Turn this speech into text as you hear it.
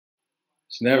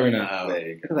It's never not out.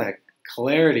 Look at that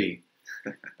clarity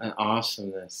and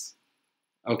awesomeness.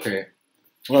 Okay.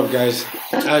 Well, guys,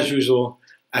 as usual,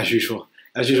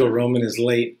 Roman is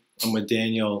late. I'm with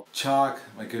Daniel. Chalk,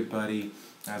 my good buddy.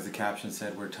 As the caption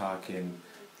said, we're talking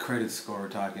credit score, we're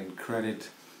talking credit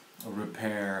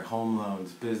repair, home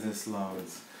loans, business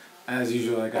loans. As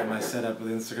usual, I got my setup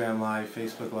with Instagram Live,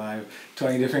 Facebook Live,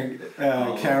 20 different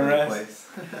cameras.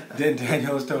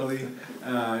 Daniel's totally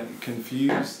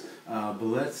confused. But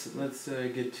let's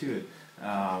get to it.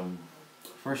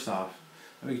 First off,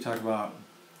 let me talk about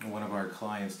one of our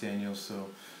clients, Daniel. So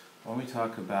when we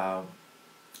talk about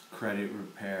credit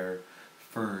repair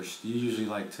first, you usually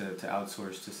like to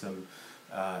outsource to some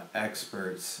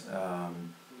experts.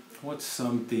 What's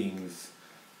some things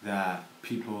that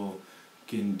people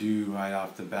can do right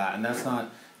off the bat? And that's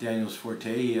not Daniel's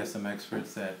forte. He has some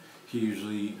experts that he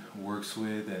usually works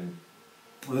with. And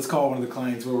let's call one of the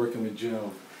clients. We're working with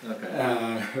Joe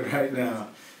right now.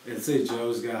 Let's say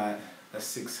Joe's got a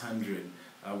 600.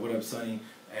 What up, Sonny?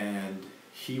 And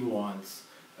he wants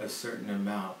a certain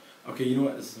amount. Okay, you know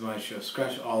what? This is my show.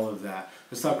 Scratch all of that.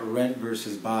 Let's talk rent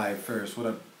versus buy first. What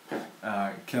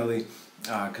up, Kelly?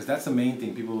 Because that's the main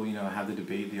thing. People, have the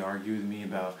debate. They argue with me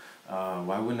about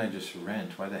why wouldn't I just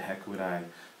rent? Why the heck would I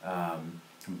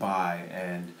buy?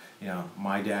 And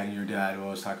my dad and your dad will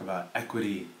always talk about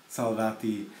equity. It's all about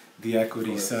the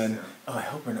equity, son. Yeah. Oh, I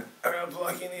hope we're not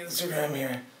blocking the Instagram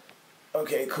here.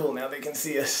 Okay, cool. Now they can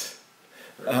see us.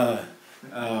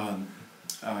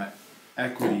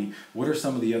 Equity. What are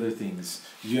some of the other things?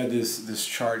 You had this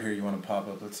chart here you want to pop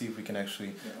up. Let's see if we can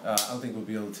actually, I don't think we'll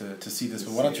be able to see this,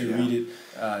 but why don't you read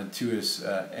it to us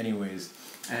anyways.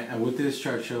 And what this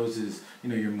chart shows is,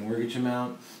 your mortgage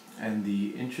amount and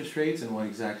the interest rates and what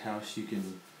exact house you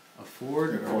can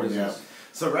afford.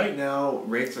 So right now,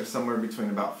 rates are somewhere between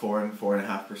about 4 and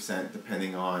 4.5%,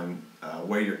 depending on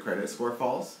where your credit score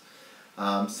falls.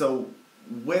 So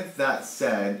with that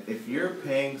said, if you're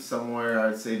paying somewhere, I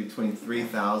would say between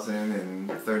 $3,000 and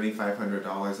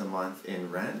 $3,500 a month in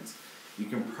rent, you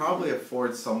can probably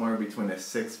afford somewhere between a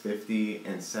 $650,000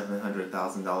 and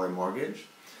 $700,000 mortgage.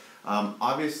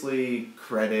 Obviously,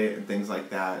 credit and things like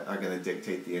that are going to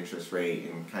dictate the interest rate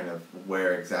and kind of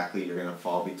where exactly you're going to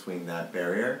fall between that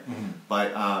barrier. Mm-hmm.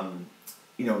 But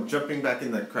jumping back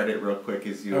in the credit real quick,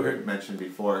 as you mentioned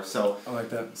before. So I like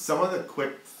that. Some of the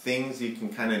quick things you can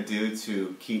kind of do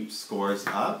to keep scores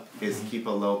up is keep a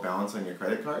low balance on your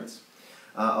credit cards.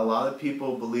 A lot of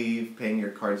people believe paying your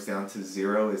cards down to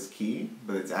 0 is key,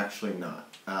 but it's actually not.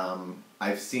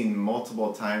 I've seen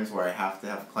multiple times where I have to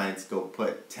have clients go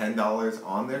put $10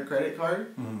 on their credit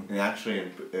card, and actually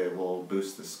it will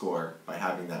boost the score by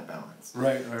having that balance.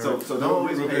 Right. So don't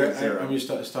always pay at 0. I'm going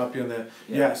to stop you on that.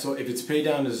 Yeah, so if it's paid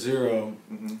down to 0,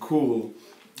 cool.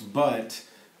 But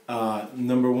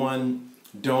number one,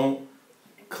 don't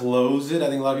close it. I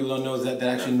think a lot of people don't know that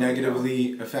actually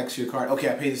negatively affects your card. Okay,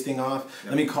 I pay this thing off.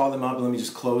 Let me call them up and let me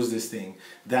just close this thing.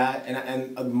 That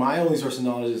and my only source of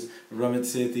knowledge is Roman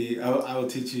Nahal. I will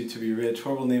teach you to be rich.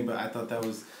 Horrible name, but I thought that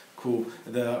was cool.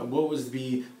 What was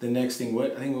the next thing?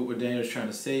 What Daniel was trying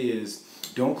to say is,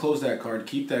 don't close that card.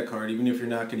 Keep that card, even if you're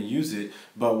not going to use it.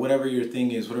 But whatever your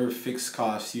thing is, whatever fixed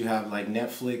costs you have, like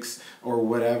Netflix or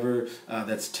whatever,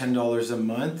 that's $10 a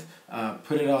month.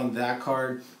 Put it on that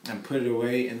card and put it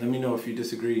away. And let me know if you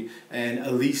disagree. And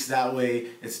at least that way,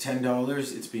 it's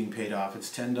 $10. It's being paid off. It's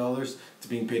 $10. It's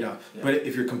being paid off. Yeah. But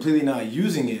if you're completely not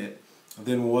using it,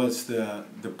 then what's the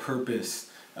purpose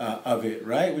of it?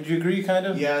 Right? Would you agree? Kind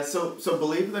of. Yeah. So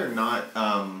believe it or not.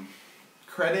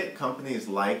 Credit companies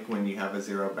like when you have a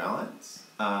 0 balance.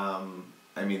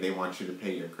 They want you to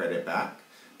pay your credit back,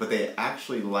 but they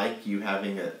actually like you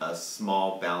having a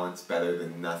small balance better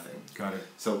than nothing. Got it.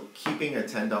 So keeping a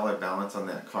 $10 balance on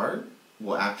that card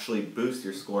will actually boost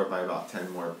your score by about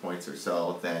 10 more points or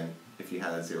so than if you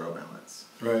had a 0 balance.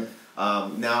 Right.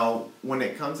 Now, when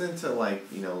it comes into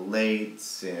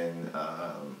lates and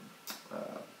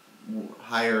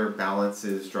higher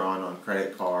balances drawn on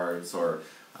credit cards or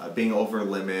being over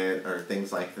limit or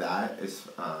things like that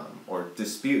or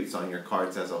disputes on your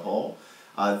cards as a whole,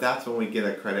 that's when we get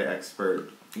a credit expert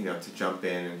to jump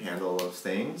in and handle those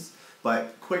things.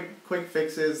 But quick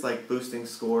fixes like boosting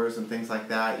scores and things like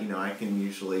that, I can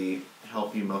usually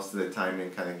help you most of the time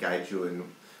and kind of guide you in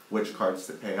which cards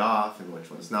to pay off and which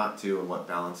ones not to and what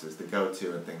balances to go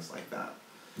to and things like that.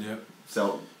 Yeah.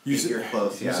 So you're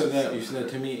close. You said that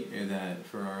to me that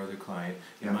for our other client,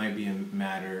 it might be a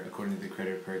matter, according to the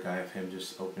credit repair guy, of him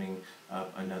just opening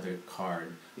up another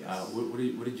card. Yes. What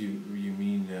did you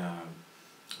mean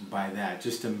by that?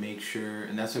 Just to make sure,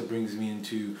 and that's what brings me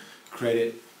into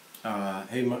credit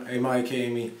Hey Mike, hey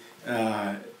Amy.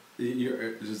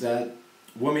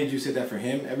 What made you say that for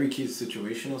him? Every kid's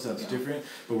situational, so that's different.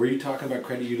 But were you talking about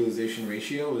credit utilization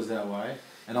ratio? Was that why?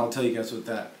 And I'll tell you guys what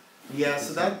that. Yeah,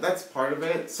 so that's part of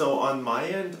it. So on my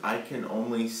end, I can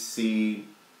only see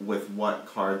with what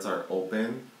cards are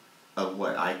open of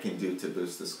what I can do to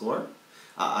boost the score.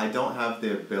 I don't have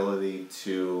the ability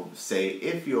to say,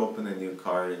 if you open a new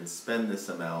card and spend this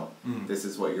amount, this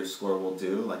is what your score will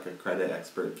do, like a credit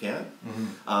expert can.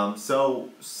 So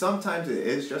sometimes it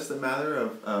is just a matter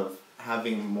of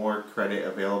having more credit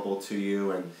available to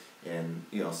you and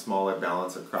you know, smaller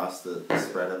balance across the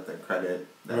spread of the credit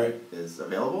that is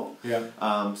available.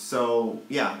 So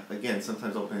yeah, again,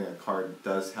 sometimes opening a card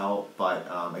does help, but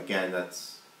again,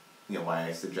 that's, you know, why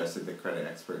I suggested the credit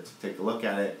expert to take a look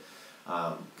at it,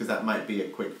 because that might be a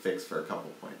quick fix for a couple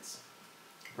points.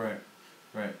 Right.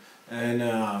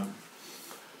 And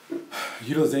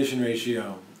utilization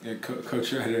ratio,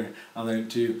 Coach Ryder, I'll learn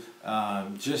too.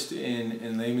 Just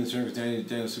in layman's terms,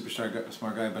 Daniel's a super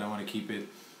smart guy, but I want to keep it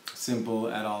simple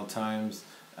at all times.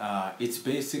 It's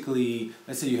basically,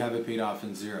 let's say you have it paid off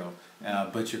in zero,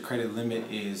 but your credit limit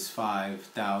is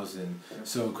 $5,000.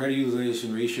 So credit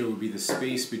utilization ratio would be the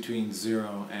space between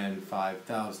 0 and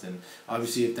 5,000.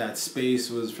 Obviously, if that space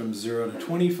was from 0 to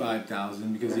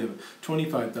 25,000, because you have a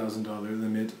 $25,000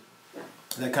 limit,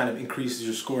 that kind of increases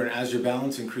your score, and as your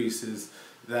balance increases,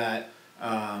 that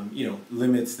you know,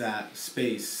 limits that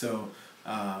space. So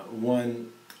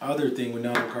one other thing, when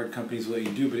not all card companies will let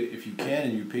you do, but if you can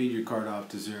and you paid your card off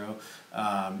to 0,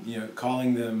 you know,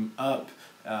 calling them up,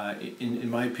 in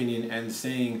my opinion, and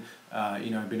saying, you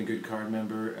know, I've been a good card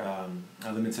member,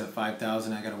 our limit's at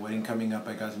 5,000, I got a wedding coming up,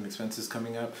 I got some expenses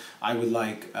coming up, I would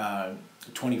like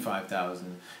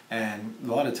 25,000. And a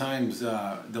lot of times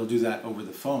they'll do that over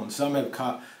the phone. Some have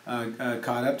caught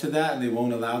up to that, and they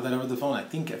won't allow that over the phone. I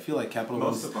feel like Capital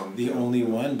One's the only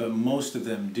one, but most of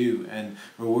them do, and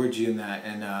reward you in that.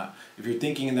 And if you're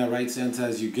thinking in that right sense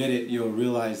as you get it, you'll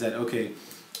realize that, okay,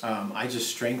 I just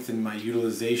strengthened my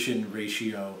utilization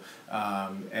ratio,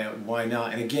 and why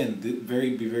not? And again, be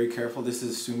very careful. This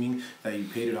is assuming that you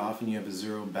paid it off and you have a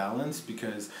 0 balance,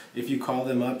 because if you call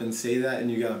them up and say that and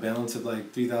you got a balance of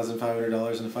like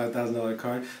 $3,500 and a $5,000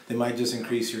 card, they might just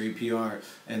increase your APR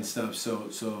and stuff. So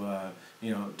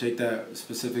you know, take that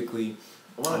specifically.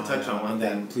 I want to touch on one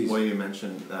thing, please. Well, you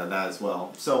mentioned that as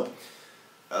well. So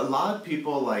a lot of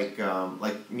people, like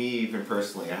me, even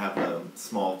personally, I have a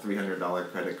small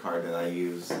 $300 credit card that I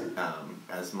use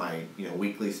as my, you know,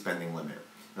 weekly spending limit,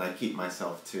 and I keep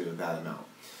myself to that amount.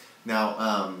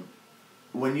 Now,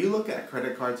 when you look at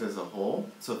credit cards as a whole,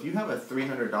 so if you have a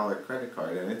 $300 credit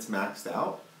card and it's maxed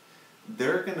out,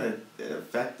 they're gonna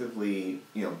effectively,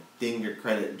 you know, ding your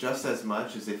credit just as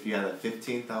much as if you had a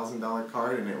 $15,000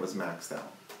 card and it was maxed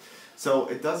out. So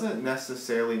it doesn't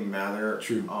necessarily matter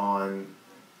on,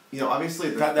 you know, obviously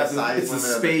the size limit, it's the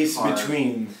space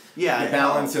between the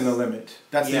balance and the limit.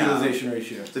 That's the utilization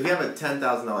ratio. So if you have a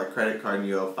 $10,000 credit card and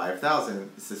you owe $5,000,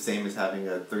 it's the same as having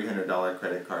a $300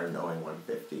 credit card and owing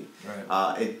 $150.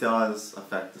 Right. It does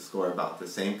affect the score about the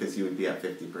same, because you would be at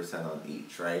 50% on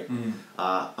each, right?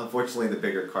 Unfortunately, the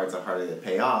bigger cards are harder to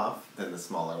pay off than the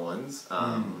smaller ones.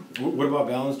 What about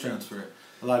balance transfer?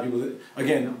 A lot of people,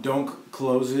 again, don't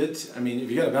close it. I mean, if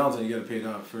you got a balance on it, you got to pay it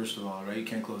off first of all, right? You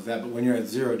can't close that. But when you're at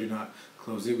 0, do not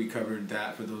close it. We covered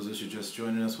that for those that are just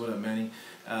joining us. What up, Manny?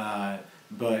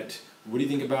 But what do you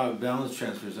think about balance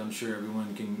transfers? I'm sure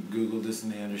everyone can Google this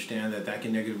and they understand that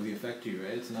can negatively affect you,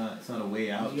 right? It's not a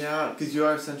way out. Yeah, because you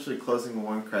are essentially closing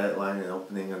one credit line and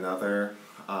opening another.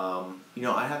 You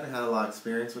know, I haven't had a lot of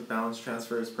experience with balance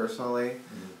transfers personally,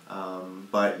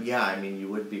 but yeah, I mean, you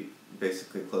would be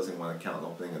basically closing one account and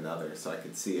opening another, so I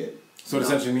could see it. So it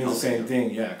essentially means the same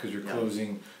thing, yeah, because you're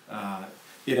closing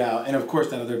it out, and of course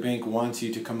that other bank wants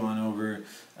you to come on over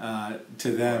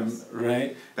to them,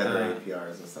 right? Better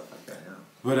APRs and stuff like that, yeah.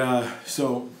 But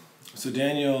so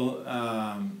Daniel,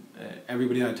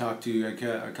 everybody I talked to at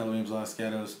Keller Williams Los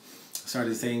Gatos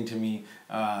started saying to me,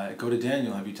 go to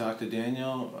Daniel. Have you talked to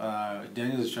Daniel?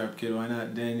 Daniel's a sharp kid. Why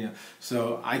not Daniel?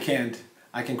 So I can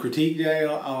critique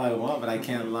Daniel all I want, but I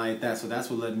can't lie at that. So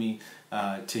that's what led me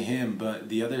to him. But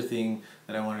the other thing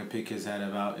that I wanted to pick his head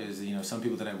about is, you know, some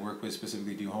people that I work with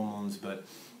specifically do home loans, but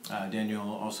Daniel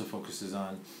also focuses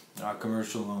on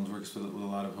commercial loans, works with a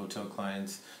lot of hotel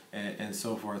clients and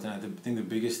so forth. And I think the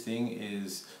biggest thing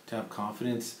is to have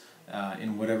confidence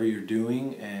in whatever you're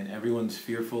doing, and everyone's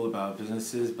fearful about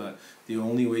businesses, but the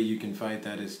only way you can fight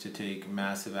that is to take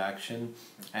massive action.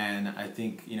 And I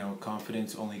think, you know,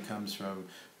 confidence only comes from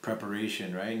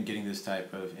preparation, right? And getting this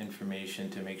type of information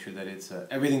to make sure that it's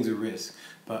everything's a risk,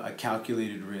 but a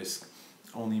calculated risk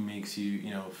only makes you, you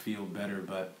know, feel better.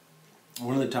 But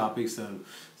one of the topics of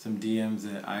some DMs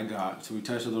that I got, so we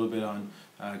touched a little bit on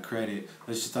credit.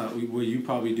 Let's just thought what you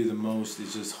probably do the most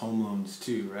is just home loans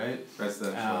too, right?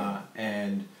 Residential.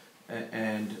 And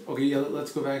okay, yeah,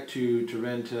 let's go back to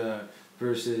rent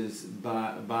versus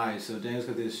buy. So Daniel's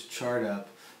got this chart up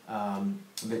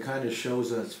that kind of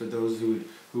shows us, for those who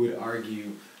would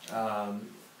argue,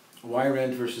 why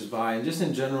rent versus buy, and just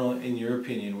in general, in your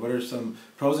opinion, what are some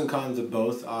pros and cons of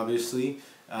both? Obviously,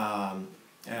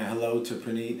 hello to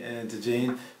Praneet and to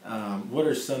Jane. What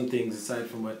are some things aside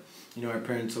from what, you know, our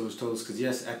parents always told us? Because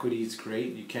yes, equity is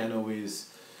great. You can't always.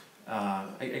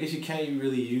 I guess you can't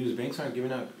really use, banks aren't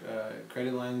giving out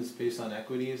credit lines based on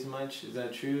equity as much. Is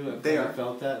that true? They are.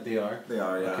 Felt that? They are? They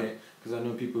are, yeah. Okay, because I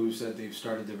know people who said they've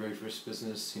started their very first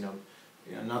business, you know,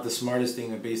 not the smartest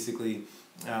thing, but basically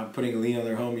putting a lien on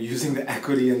their home, using the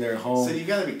equity in their home. So you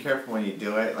got to be careful when you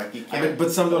do it. Like you can't.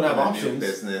 But some don't have open a new options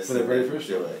business for their and very then first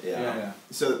do one. it. Yeah. Yeah.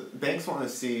 So banks want to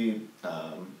see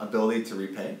ability to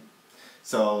repay.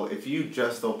 So if you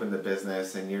just opened a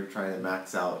business and you're trying to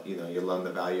max out, you know, your loan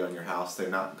to value on your house,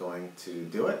 they're not going to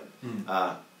do it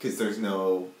because there's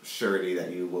no surety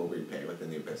that you will repay with a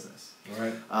new business. All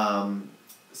right.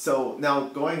 So now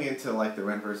going into like the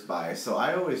rent versus buy, so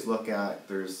I always look at,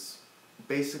 there's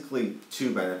basically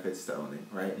two benefits to owning,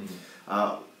 right?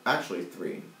 Actually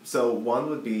three. So one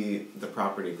would be the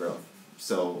property growth.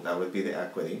 So that would be the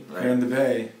equity, right? If you're in the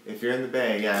Bay. If you're in the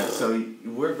Bay, yeah. So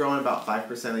we're growing about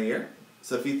 5% a year.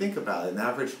 So if you think about it, an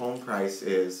average home price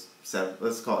is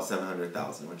let's call it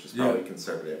 $700,000, which is probably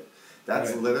conservative.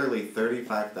 That's literally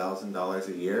 $35,000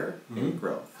 a year in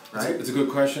growth, right? It's a good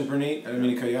question, Praneet. I didn't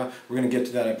mean to cut you off. We're going to get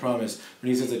to that, I promise.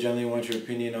 Praneet says that generally wants your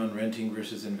opinion on renting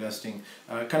versus investing.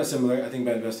 Kind of similar. I think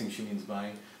by investing she means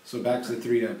buying. So back to the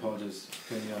three. I apologize.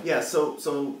 Yeah.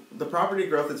 So the property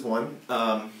growth is one.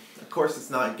 Of course, it's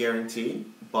not guaranteed,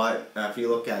 but if you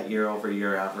look at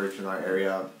year-over-year average in our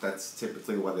area, that's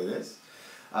typically what it is.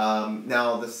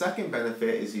 Now the second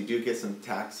benefit is you do get some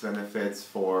tax benefits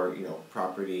for, you know,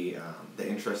 property, the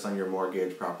interest on your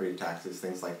mortgage, property taxes,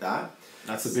 things like that.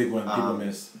 That's a big one people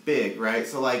miss. Big, right?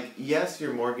 So like, yes,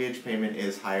 your mortgage payment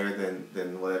is higher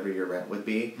than whatever your rent would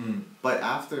be, but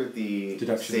after the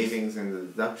savings and the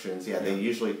deductions, they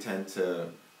usually tend to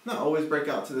not always break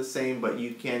out to the same, but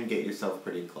you can get yourself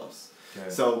pretty close. Okay.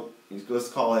 So let's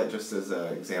call it, just as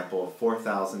an example, a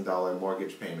 $4,000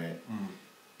 mortgage payment.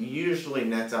 Usually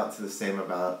nets out to the same,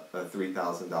 about a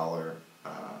 $3,000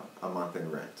 a month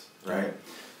in rent, right?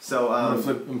 So I'm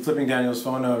flipping Daniel's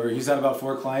phone over. He's had about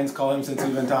 4 clients call him since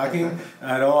we've been talking.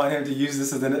 I don't want him to use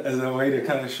this as a way to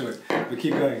cut it short. But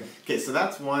keep going. Okay, so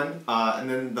that's one, and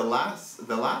then the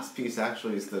last piece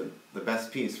actually is the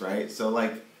best piece, right? So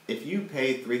like, if you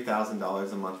pay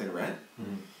 $3,000 a month in rent,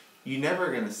 you're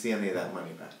never gonna see any of that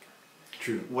money back.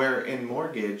 True. Where in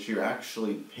mortgage, you're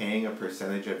actually paying a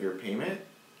percentage of your payment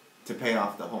to pay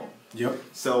off the home. Yep.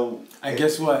 So and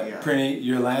guess what, Prinny?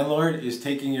 Your landlord is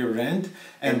taking your rent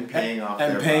and paying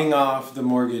off the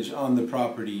mortgage on the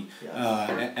property.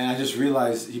 Yes. And I just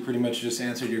realized he pretty much just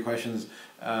answered your questions,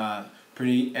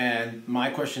 Prinny. And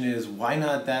my question is, why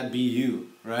not that be you?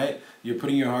 Right? You're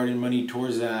putting your heart and money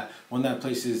towards that. When that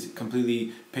place is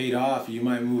completely paid off, you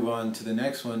might move on to the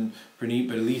next one, Prinny.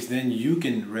 But at least then you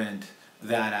can rent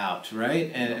that out,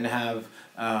 right? And have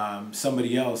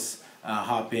somebody else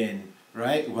hop in.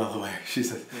 Right? Well aware, she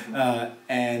says. I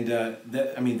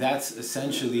mean, that's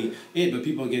essentially it, but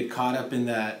people get caught up in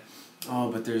that,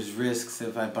 oh, but there's risks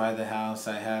if I buy the house,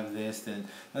 I have this, then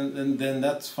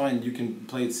that's fine. You can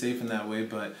play it safe in that way,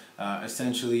 but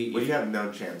essentially... Well, you have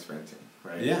no chance renting,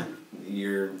 right? Yeah.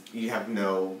 You have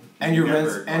no... And your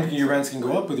rents can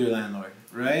go up with your landlord,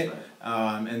 right?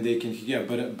 And they can,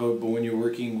 but when you're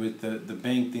working with the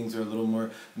bank, things are a little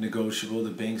more negotiable. The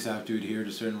banks have to adhere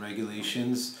to certain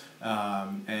regulations.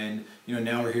 And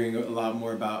now we're hearing a lot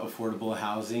more about affordable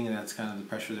housing, and that's kind of the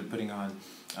pressure they're putting on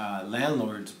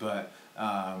landlords. But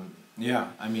I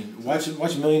mean, watch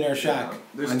Millionaire Shack.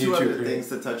 There's two other things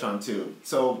to touch on too.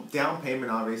 So down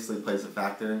payment obviously plays a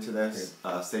factor into this.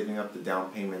 Saving up the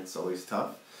down payment's always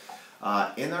tough.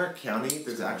 In our county,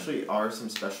 there's actually are some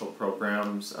special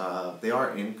programs. They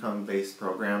are income-based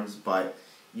programs, but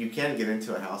you can get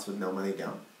into a house with no money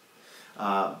down.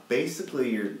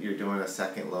 Basically, you're doing a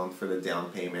second loan for the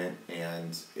down payment,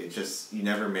 and you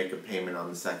never make a payment on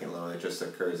the second loan. It just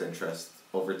accrues interest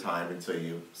over time until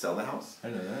you sell the house. I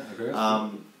know that.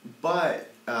 Okay. But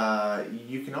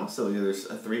you can also, there's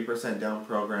a 3% down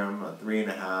program, a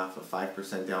 3.5%, a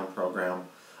 5% down program.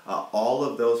 All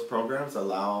of those programs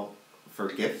allow for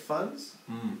gift funds.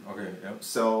 Okay, yep.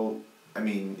 So, I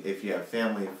mean, if you have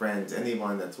family, friends,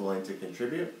 anyone that's willing to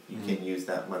contribute, you can use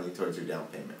that money towards your down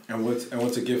payment. And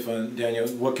what's a gift fund, Daniel?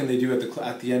 What can they do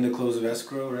at the end of close of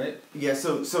escrow, right? Yeah,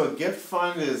 so a gift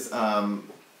fund is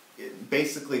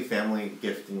basically family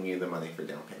gifting you the money for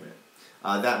down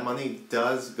payment. That money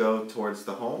does go towards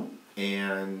the home,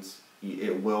 and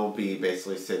it will be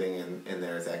basically sitting in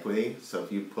there as equity. So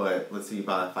if you put, let's say you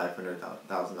bought a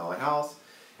 $500,000 house,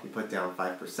 you put down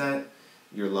 5%,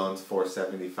 your loan's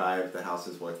 $475, the house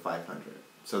is worth $500.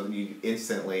 So you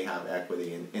instantly have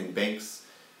equity, and banks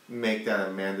make that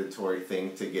a mandatory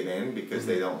thing to get in because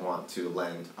they don't want to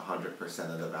lend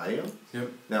 100% of the value.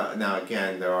 Yep. Now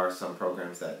again, there are some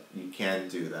programs that you can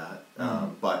do that,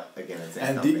 but again, it's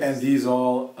and these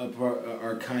all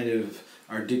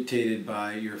are dictated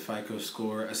by your FICO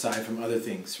score, aside from other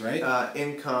things, right?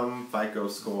 Income, FICO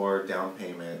score, down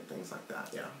payment, things like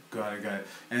that. Yeah. Got it.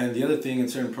 And the other thing in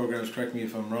certain programs, correct me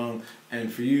if I'm wrong,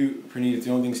 and for you, Praneeth,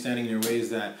 the only thing standing in your way is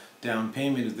that down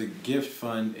payment is the gift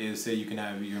fund is, say you can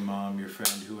have your mom, your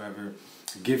friend, whoever,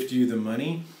 gift you the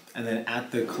money, and then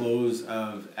at the close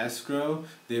of escrow,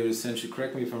 they would essentially,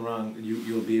 correct me if I'm wrong,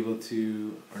 you'll be able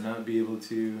to, or not be able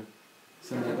to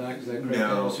send that back, is that correct?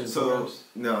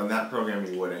 No, in that program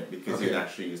you wouldn't, because you'd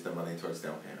actually use the money towards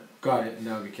down payment. Got it, and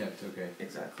that would be kept, okay.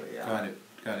 Exactly, yeah. Got it.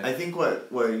 I think what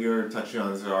you're touching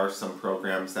on is there are some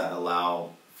programs that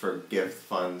allow for gift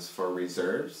funds for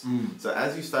reserves. So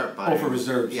as you start buying... for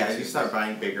reserves. Yeah, as you start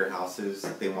buying bigger houses,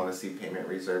 they want to see payment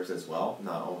reserves as well,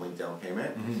 not only down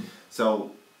payment.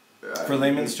 So... for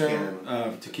layman's term,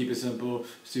 to keep it simple,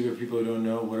 stupid people who don't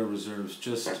know, what are reserves?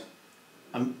 Just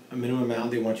a minimum amount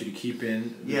they want you to keep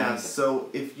in. Yeah, so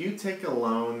if you take a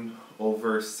loan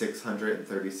over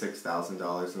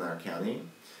 $636,000 in our county,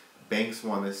 banks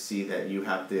want to see that you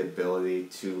have the ability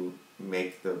to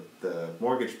make the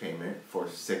mortgage payment for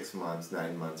 6 months,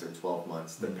 9 months, or 12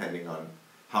 months, depending on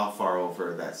how far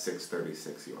over that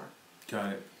 636 you are.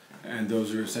 Got it. And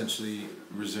those are essentially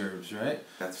reserves, right?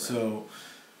 That's right. So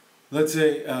let's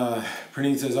say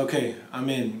Praneeth says, okay, I'm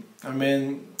in.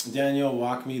 Daniel,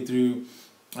 walk me through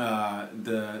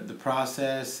the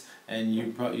process, and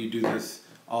you do this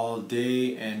all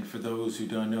day. And for those who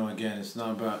don't know, again, it's not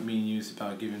about me and you, it's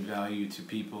about giving value to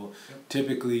people.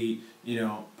 Typically,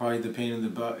 probably the pain in the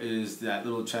butt is that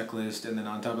little checklist, and then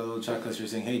on top of the little checklist you're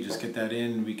saying, hey, just get that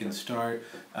in, we can start.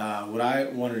 What I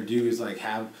want to do is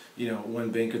have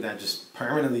one banker that just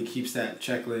permanently keeps that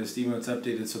checklist even when it's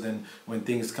updated, so then when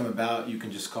things come about you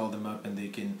can just call them up and they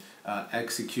can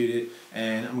execute it.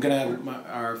 And I'm gonna have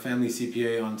our family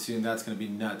CPA on soon. That's gonna be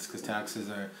nuts because taxes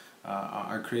are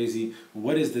crazy.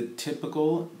 What is the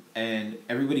typical? And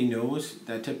everybody knows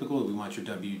that typical, we want your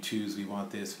W-2s, we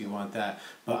want this, we want that.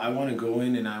 But I want to go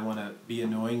in and I want to be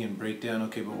annoying and break down,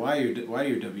 okay, but why are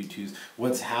your W-2s?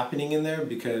 What's happening in there?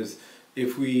 Because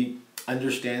if we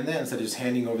understand that, instead of just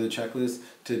handing over the checklist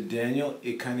to Daniel,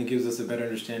 it kind of gives us a better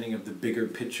understanding of the bigger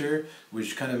picture,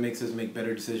 which kind of makes us make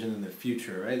better decisions in the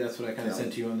future, right? That's what I kind of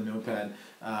sent to you on the notepad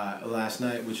last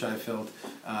night, which I felt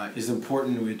is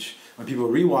important, which when people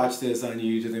rewatch this on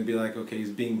YouTube, they're going to be like, okay,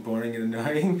 he's being boring and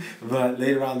annoying, but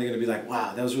later on they're going to be like,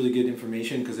 wow, that was really good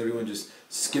information, because everyone just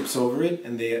skips over it,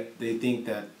 and they think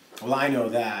that, well, I know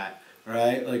that,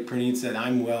 right? Like Praneeth said,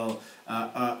 I'm well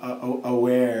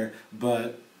aware,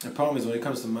 but the problem is when it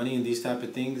comes to money and these type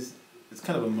of things, it's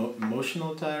kind of an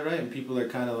emotional tie, right? And people are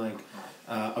kind of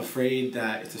afraid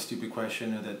that it's a stupid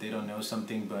question or that they don't know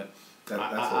something, but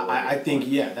I think,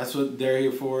 that's what they're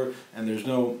here for, and there's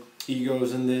no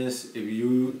egos in this. If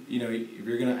if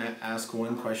you're gonna ask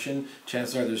one question,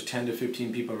 chances are there's 10 to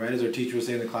 15 people, right, as our teacher would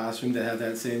say in the classroom, that have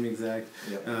that same exact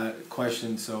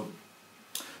question. So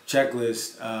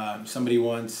checklist, somebody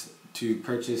wants to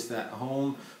purchase that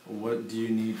home, what do you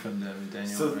need from them,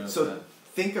 Daniel? So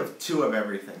think of 2 of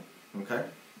everything, okay?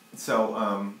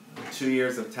 So 2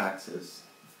 years of taxes,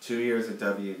 2 years of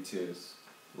W-2s,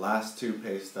 last 2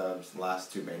 pay stubs,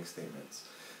 last 2 bank statements.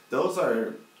 Those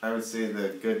are, I would say, the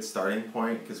good starting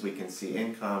point, because we can see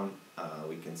income,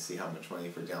 we can see how much money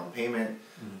for down payment.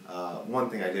 One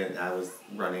thing I didn't add was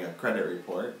running a credit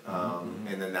report,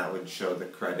 and then that would show the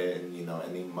credit and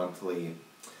any monthly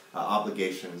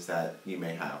obligations that you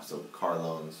may have. So car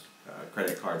loans,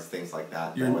 credit cards, things like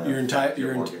that. You're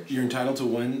entitled to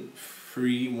one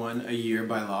free one a year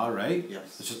by law, right?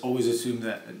 Yes. Let's just always assume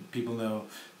that people know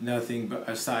nothing, but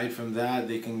aside from that,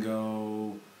 they can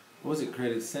go what was it,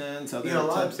 Credit Sense, other a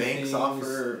lot types of banks things.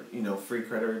 offer, free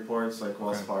credit reports like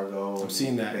Wells Fargo. I've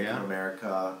seen that, Bank yeah. of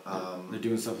America. They're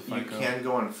doing stuff with You FICO. can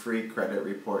go on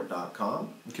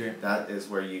freecreditreport.com. Okay. That is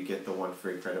where you get the one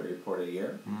free credit report a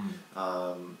year.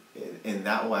 And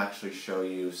that will actually show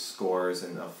you scores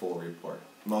in a full report.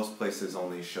 Most places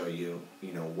only show you,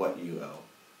 what you owe.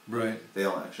 Right. They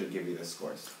don't actually give you the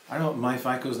scores. I don't. My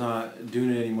FICO's not doing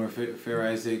it anymore. Fair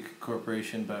Isaac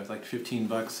Corporation, but it's like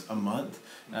 $15 a month.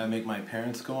 I make my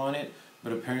parents go on it,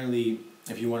 but apparently,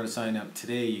 if you want to sign up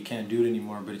today, you can't do it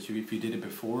anymore. But if you did it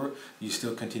before, you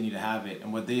still continue to have it.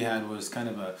 And what they had was kind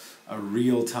of a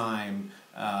real time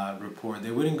report.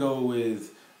 They wouldn't go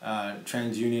with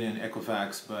TransUnion and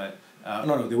Equifax, but.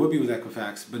 No, they would be with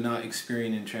Equifax, but not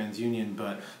Experian and TransUnion.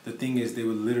 But the thing is, they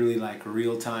would literally like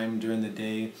real time during the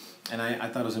day, and I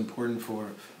thought it was important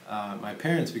for my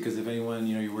parents, because if anyone,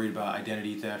 you're worried about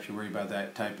identity theft, you're worried about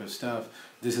that type of stuff,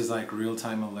 this is like real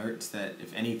time alerts that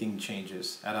if anything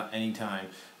changes at any time,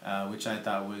 which I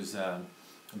thought was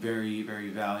very, very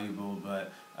valuable.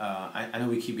 But I know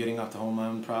we keep getting off the home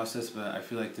loan process, but I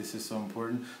feel like this is so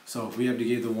important. So if we have to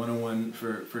give the 101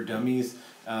 for dummies,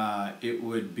 it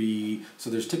would be, so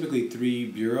there's typically 3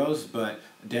 bureaus, but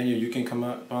Daniel, you can come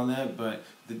up on that, but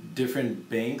the different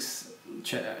banks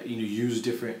use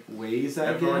different ways, I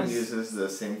Everyone guess. uses the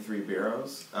same 3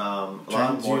 bureaus. A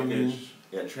lot of mortgage,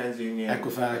 TransUnion,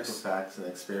 Equifax, and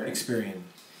Experian. Experian.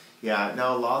 Yeah,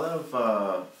 now a lot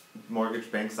of mortgage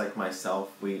banks like myself,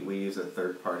 we use a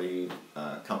third-party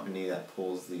company that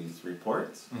pulls these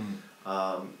reports.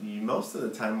 Most of the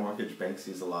time, mortgage banks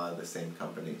use a lot of the same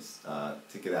companies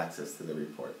to get access to the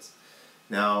reports.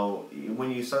 Now,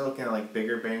 when you start looking at like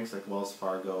bigger banks like Wells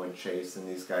Fargo and Chase and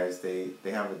these guys, they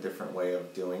have a different way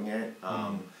of doing it.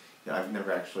 I've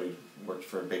never actually worked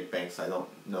for a big bank, so I don't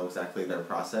know exactly their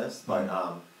process. But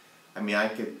I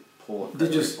could pull a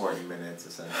credit report in minutes,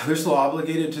 essentially. They're still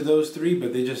obligated to those 3,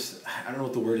 but they just, I don't know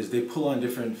what the word is, they pull on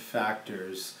different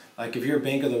factors. Like if you're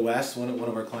Bank of the West, one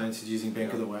of our clients is using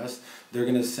Bank of the West, they're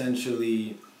going to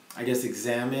essentially, I guess,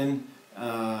 examine,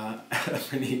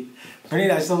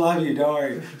 Pranit, I still love you, don't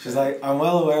worry. She's like, I'm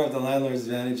well aware of the landlord's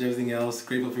advantage, everything else,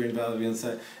 grateful for your invaluable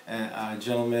insight.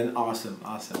 Gentlemen, awesome.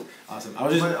 I'm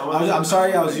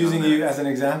sorry I was using you as an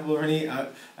example,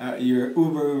 Pranit. You're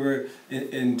uber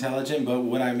intelligent, but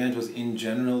what I meant was in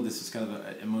general, this is kind of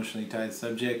an emotionally tied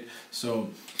subject. So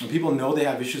when people know they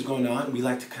have issues going on, we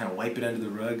like to kind of wipe it under the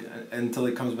rug until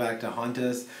it comes back to haunt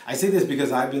us. I say this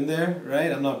because I've been there,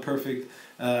 right? I'm not perfect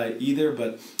either,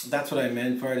 but that's what I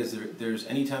meant for it. Is there's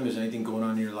anytime there's anything going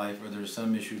on in your life or there's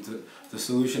some issue, the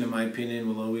solution, in my opinion,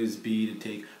 will always be to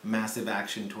take massive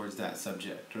action towards that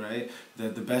subject, right? The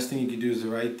best thing you could do is the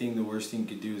right thing. The worst thing you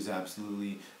could do is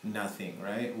absolutely nothing,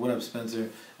 right? What up,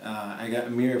 Spencer? I got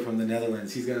Amir from the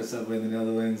Netherlands. He's got a subway in the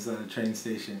Netherlands train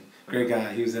station. Great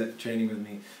guy. He was at training with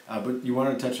me. But you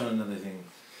wanted to touch on another thing.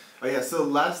 Oh yeah. So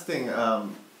last thing.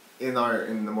 In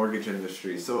the mortgage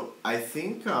industry, so I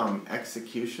think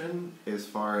execution, as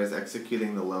far as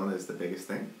executing the loan, is the biggest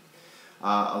thing.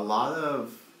 A lot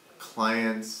of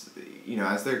clients,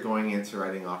 as they're going into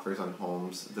writing offers on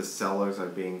homes, the sellers are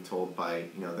being told by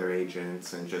their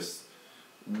agents and just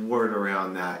word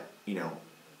around that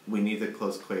we need to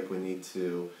close quick, we need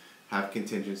to have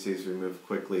contingencies removed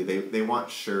quickly. They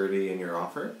want surety in your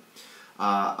offer.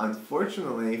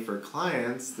 Unfortunately for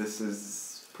clients, this is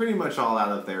pretty much all out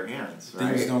of their hands,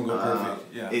 right? Things don't go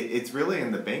perfect. Yeah. It's really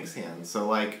in the bank's hands. So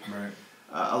like,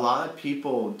 a lot of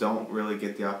people don't really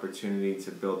get the opportunity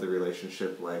to build the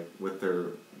relationship like with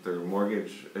their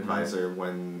mortgage advisor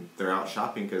when they're out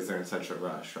shopping because they're in such a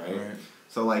rush, right?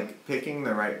 So like picking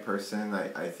the right person,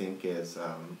 I think is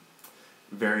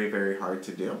very, very hard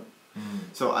to do.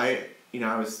 So I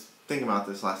was thinking about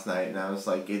this last night, and I was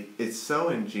like, it's so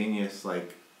ingenious.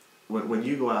 Like when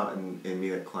you go out and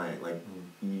meet a client, like.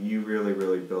 You really,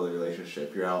 really build a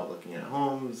relationship. You're out looking at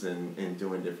homes and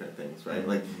doing different things, right?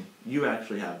 Like, you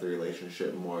actually have the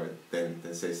relationship more than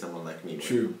say, someone like me.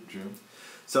 True.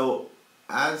 So,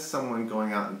 as someone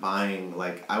going out and buying,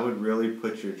 like, I would really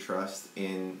put your trust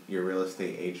in your real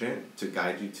estate agent to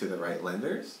guide you to the right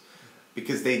lenders,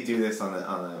 because they do this on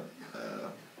a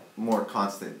more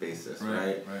constant basis,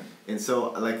 right? And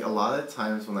so, like, a lot of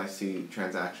times when I see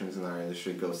transactions in our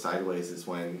industry go sideways is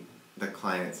when the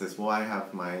client says, well, I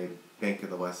have my Bank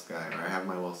of the West guy, or I have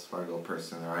my Wells Fargo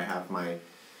person, or I have my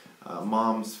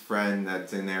mom's friend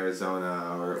that's in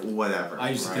Arizona, or whatever. I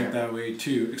used to think that way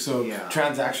too. So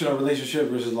transactional relationship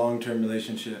versus long-term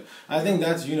relationship. I think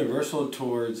that's universal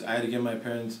towards, I had to get my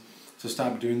parents to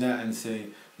stop doing that and say,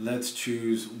 let's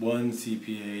choose one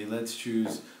CPA, let's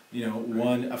choose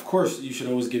one, of course, you should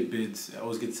always get bids,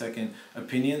 always get second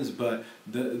opinions, but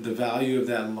the value of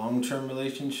that long-term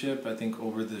relationship, I think,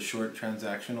 over the short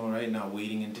transactional, right? Not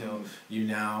waiting until you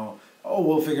now,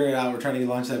 we'll figure it out, we're trying to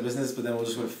launch that business, but then we'll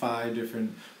just go with 5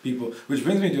 different people. Which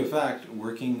brings me to a fact,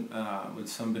 working with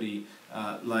somebody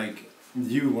like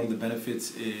you, one of the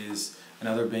benefits is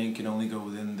another bank can only go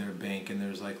within their bank, and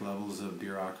there's like levels of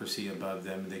bureaucracy above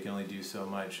them. They can only do so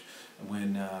much.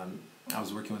 When I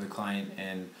was working with a client,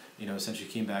 and essentially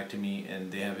came back to me,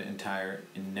 and they have an entire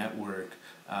network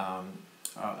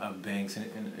of banks.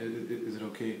 And is it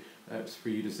okay for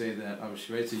you to say that?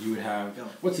 Obviously, right. So you would have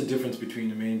what's the difference between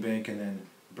the main bank and then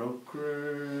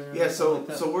broker? Yeah. So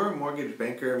we're a mortgage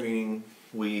banker, meaning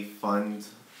we fund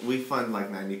like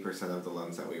 90% of the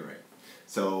loans that we write.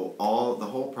 So the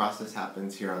whole process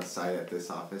happens here on site at this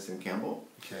office in Campbell,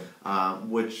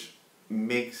 which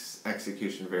makes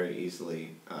execution very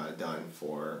easily done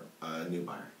for a new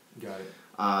buyer. Got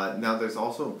it. Now there's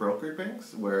also brokered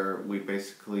banks where we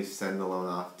basically send the loan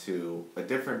off to a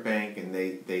different bank, and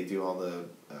they do all the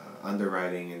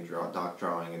underwriting and doc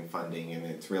drawing and funding, and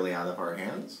it's really out of our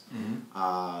hands.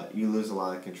 You lose a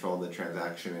lot of control of the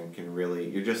transaction,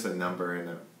 and you're just a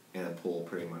number in a pool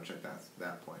pretty much at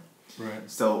that point.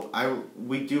 Right. So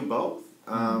we do both.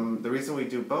 The reason we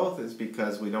do both is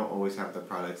because we don't always have the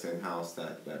products in-house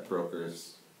that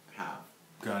brokers have.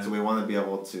 Got it. So we want to be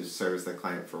able to service the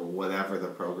client for whatever the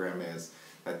program is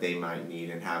that they might need,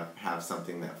 and have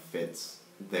something that fits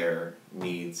their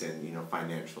needs and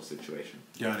financial situation.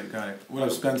 Got it. What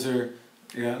up, Spencer?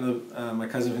 Yeah, my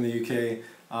cousin from the UK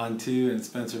on too, and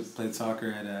Spencer played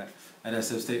soccer at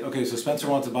SF State. Okay, so Spencer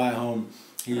wants to buy a home.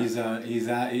 He's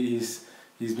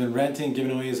been renting,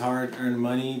 giving away his hard-earned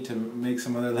money to make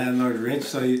some other landlord rich,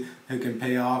 so he can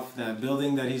pay off that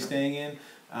building that he's staying in.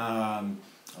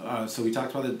 So we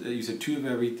talked about you said 2 of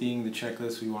everything, the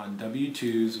checklist. We want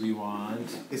W-2s. We want.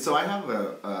 So I have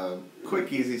a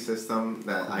quick, easy system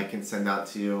that I can send out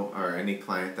to you or any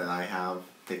client that I have.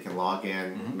 They can log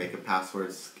in, make a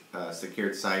password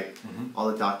secured site.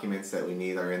 All the documents that we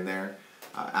need are in there.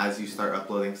 As you start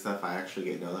uploading stuff, I actually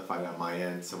get notified on my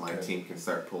end, so my team can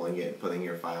start pulling it and putting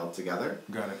your file together.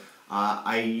 Got it.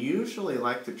 I usually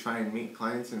like to try and meet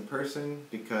clients in person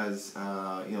because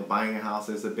buying a house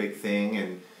is a big thing,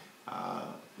 and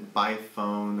by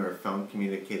phone or phone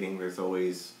communicating, there's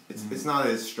always it's not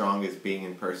as strong as being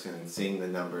in person and seeing the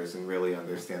numbers and really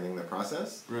understanding the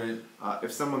process. Right.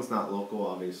 If someone's not local,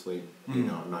 obviously,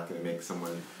 I'm not going to make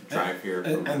someone drive here.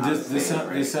 And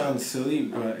this sounds silly,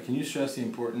 but can you stress the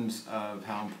importance of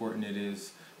how important it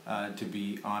is to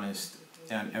be honest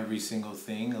on every single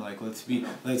thing? Like,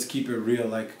 let's keep it real,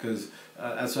 because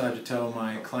that's what I have to tell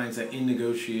my clients, that in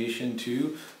negotiation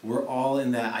too, we're all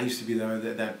in that. I used to be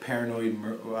that paranoid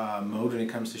mode when it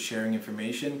comes to sharing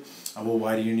information. Well,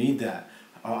 why do you need that?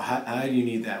 How do you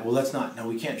need that? Well,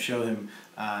 we can't show him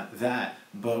that.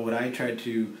 But what I try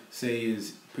to say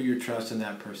is, put your trust in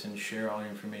that person, share all your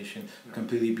information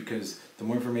completely, because the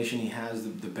more information he has,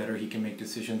 the better he can make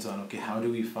decisions on, okay, how do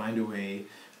we find a way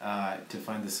to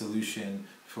find the solution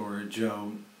for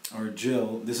Joe or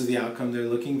Jill. This is the outcome they're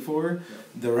looking for.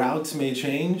 The routes may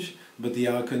change, but the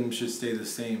outcome should stay the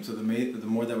same. So the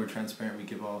more that we're transparent, we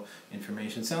give all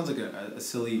information. Sounds like a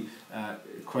silly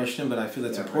question, but I feel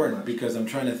that's important because I'm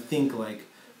trying to think like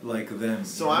them.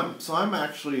 So I'm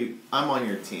on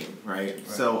your team, right?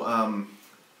 So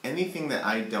anything that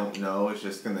I don't know is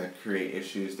just going to create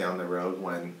issues down the road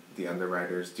when the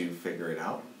underwriters do figure it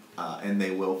out. And they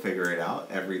will figure it out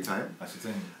every time. That's the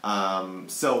thing.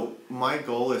 So my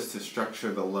goal is to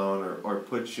structure the loan or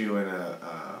put you in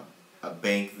a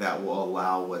bank that will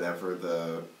allow whatever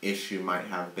the issue might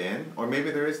have been. Or maybe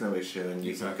there is no issue and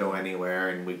you can go anywhere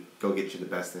and we go get you the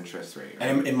best interest rate. Right?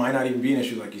 And it might not even be an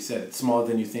issue, like you said. It's smaller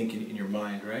than you think in your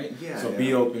mind, right? Yeah. So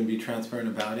be open, be transparent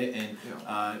about it, and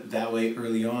that way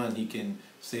early on he can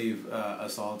save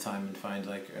us all time and find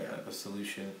a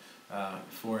solution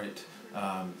for it.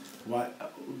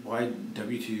 Why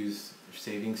W-2s,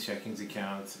 savings, checkings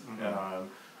accounts,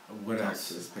 what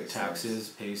taxes, else? Taxes,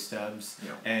 pay stubs.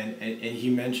 Yeah. And he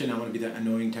mentioned, I want to be that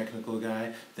annoying technical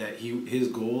guy, that his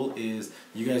goal is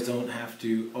you guys don't have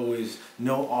to always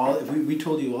know all. If we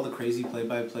told you all the crazy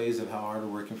play-by-plays of how hard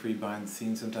we're working for you behind the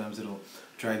scenes, sometimes it'll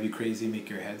drive you crazy, make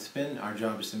your head spin. Our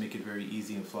job is to make it very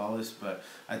easy and flawless, but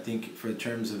I think for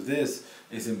terms of this,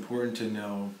 it's important to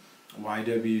know why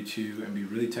W-2 and be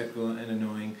really technical and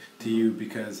annoying to you,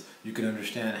 because you can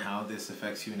understand how this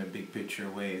affects you in a big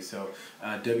picture way. So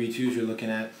W-2s, you're looking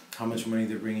at how much money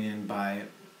they're bringing in by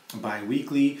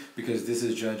bi-weekly, because this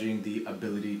is judging the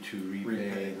ability to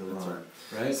repay the loan,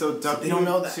 right? So they don't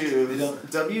know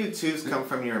that. W-2s come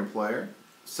from your employer,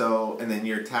 so, and then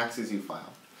your taxes you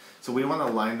file. So we want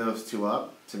to line those two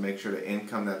up to make sure the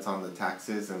income that's on the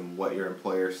taxes and what your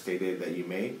employer stated that you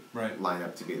made line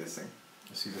up to be the same.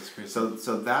 I see, that's great. So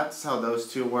that's how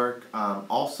those two work.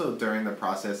 Also during the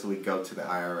process, we go to the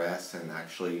IRS and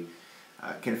actually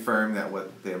confirm that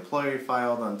what the employer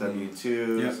filed on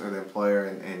W-2s or the employer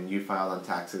and you filed on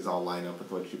taxes all line up with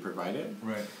what you provided.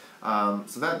 Right.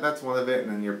 So that's one of it,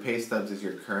 and then your pay stubs is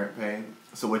your current pay.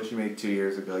 So what you made 2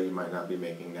 years ago, you might not be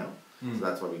making now. So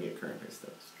that's why we get current pay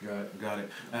stubs. Got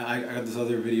it. I got this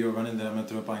other video running that I'm gonna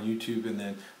throw up on YouTube, and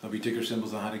then there'll be ticker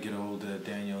symbols on how to get a hold of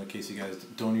Daniel in case you guys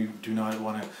do not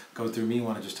want to go through me,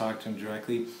 want to just talk to him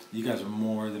directly. You guys are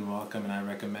more than welcome, and I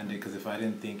recommend it, because if I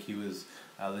didn't think he was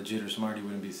legit or smart, he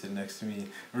wouldn't be sitting next to me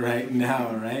right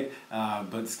now, right?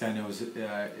 But this guy knows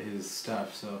his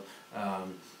stuff, so.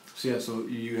 So yeah, so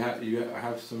you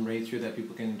have some rates here that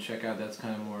people can check out. That's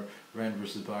kind of more rent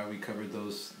versus buy. We covered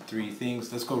those three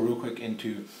things. Let's go real quick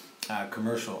into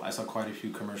commercial. I saw quite a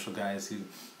few commercial guys who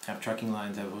have trucking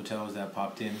lines, have hotels that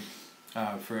popped in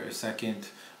for a second.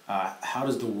 How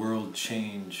does the world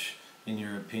change, in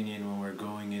your opinion, when we're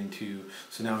going into,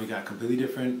 so now we got completely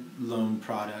different loan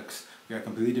products, we got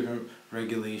completely different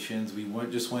regulations,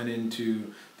 just went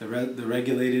into the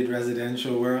regulated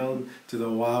residential world to the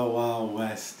wild, wild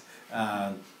west.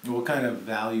 What kind of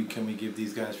value can we give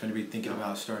these guys for anybody thinking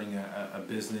about starting a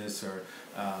business or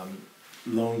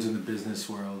loans in the business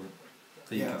world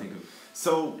that you can think of?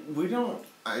 So we don't,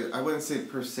 I wouldn't say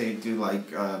per se do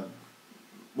like,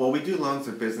 well, we do loans,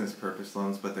 they're business purpose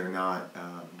loans, but they're not,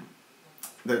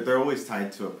 they're always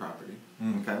tied to a property,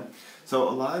 okay? So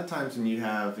a lot of times when you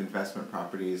have investment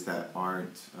properties that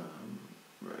aren't,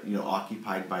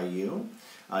 occupied by you,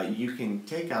 you can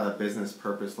take out a business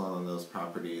purpose loan on those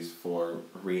properties for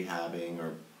rehabbing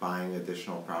or buying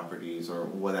additional properties or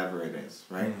whatever it is,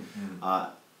 right?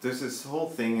 There's this whole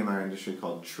thing in our industry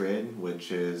called TRID,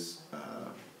 which is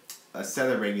a set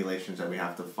of regulations that we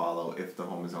have to follow if the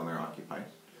home is owner occupied.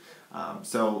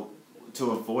 So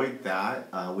to avoid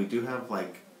that, we do have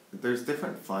there's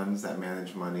different funds that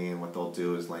manage money, and what they'll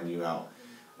do is lend you out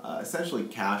essentially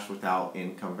cash without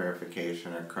income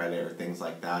verification or credit or things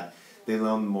like that. They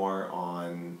loan more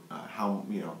on how,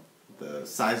 the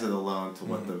size of the loan to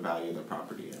what the value of the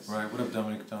property is. Right. What up,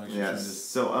 Dominic? Yes.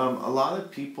 So a lot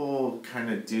of people kind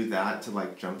of do that to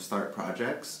jumpstart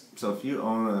projects. So if you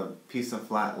own a piece of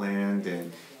flat land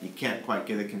and you can't quite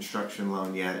get a construction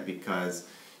loan yet because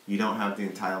you don't have the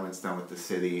entitlements done with the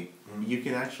city, you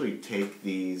can actually take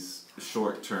these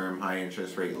short-term,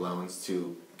 high-interest rate loans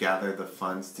to gather the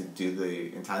funds to do the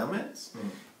entitlements,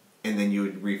 and then you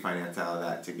would refinance out of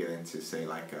that to get into, say,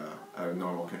 a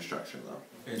normal construction loan.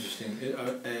 Interesting.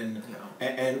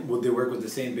 And would they work with the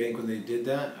same bank when they did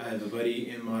that? I have a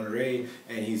buddy in Monterey,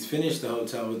 and he's finished the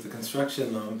hotel with the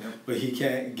construction loan, but he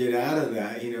can't get out of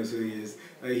that. He knows who he is.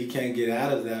 He can't get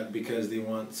out of that because they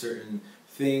want certain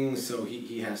things, so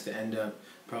he has to end up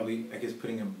probably, I guess,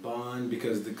 putting a bond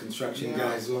because the construction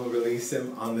guys won't release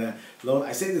him on that loan.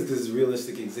 I say this because it's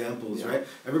realistic examples, right?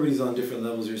 Everybody's on different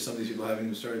levels. There's some of these people haven't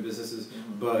even started businesses,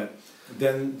 but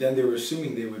then they were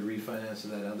assuming they would refinance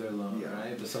that other loan,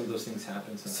 right? But some of those things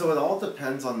happen sometimes. So it all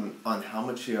depends on how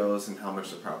much he owes and how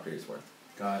much the property is worth.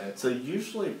 Got it. So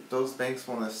usually those banks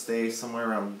want to stay somewhere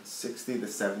around 60 to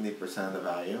 70% of the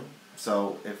value.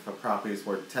 So if a property is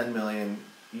worth $10 million,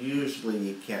 usually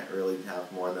you can't really have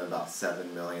more than about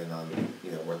 $7 million on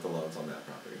worth of loans on that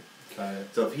property. Got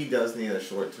it. So if he does need a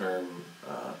short-term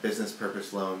business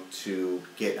purpose loan to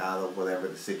get out of whatever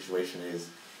the situation is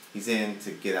he's in,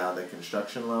 to get out of the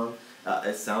construction loan,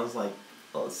 it sounds like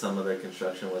some of the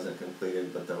construction wasn't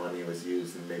completed, but the money was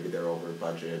used, and maybe they're over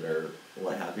budget or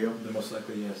what have you. The most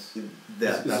likely, yes.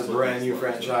 That's a brand new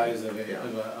franchise of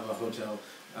a hotel.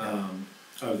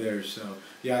 Of theirs, so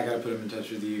I gotta put them in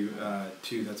touch with you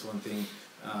too. That's one thing.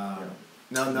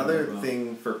 Now another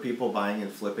thing for people buying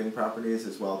and flipping properties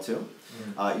as well too.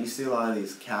 You see a lot of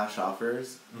these cash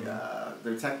offers.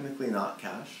 They're technically not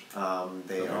cash.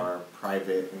 They are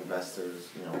private investors,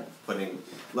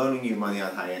 loaning you money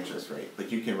on high interest rate.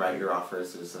 But you can write your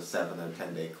offers as a 7 or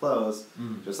 10 day close,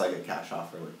 just like a cash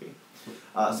offer would be.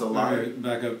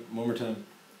 Back up one more time.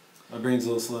 My brain's a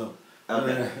little slow.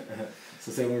 Okay.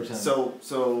 So say one more time.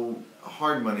 So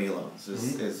hard money loans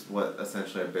is what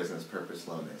essentially a business purpose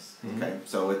loan is. Okay,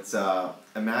 so it's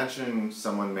imagine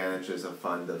someone manages a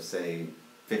fund of say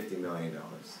 $50 million.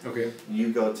 Okay.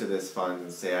 You go to this fund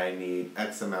and say, I need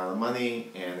X amount of money,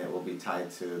 and it will be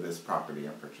tied to this property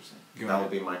I'm purchasing. That will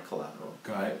be my collateral.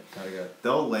 Got it.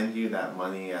 They'll lend you that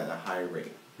money at a high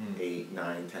rate, 8,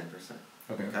 9, 10%.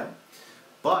 Okay.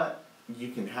 But you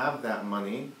can have that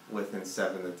money within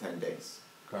 7 to 10 days.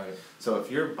 Got it. So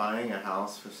if you're buying a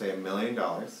house for say $1 million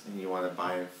and you want to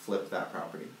buy and flip that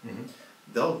property,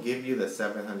 they'll give you the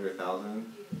 $700,000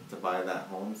 to buy that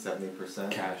home,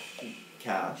 70%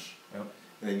 cash. Yep.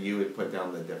 And then you would put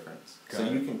down the difference. So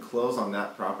you can close on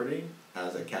that property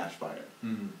as a cash buyer.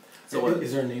 So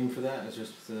is there a name for that? Is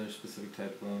there a specific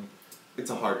type of loan? It's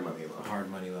a hard money loan. A hard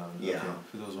money loan. Yeah. Okay.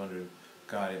 For those wondering.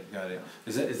 Got it.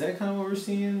 Is that kind of what we're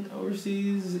seeing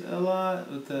overseas a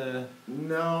lot with the?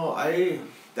 No,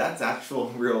 that's actual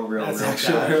real cash.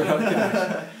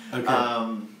 Okay.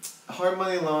 Hard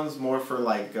money loans more for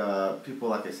like people,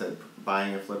 like I said,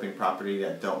 buying and flipping property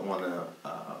that don't want to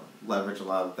leverage a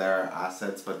lot of their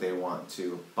assets, but they want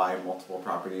to buy multiple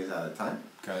properties at a time.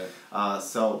 Got it.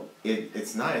 So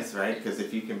it's nice, right? Because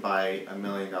if you can buy $1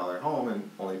 million home and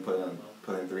only put in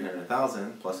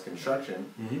 $300,000 plus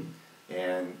construction.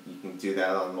 And you can do that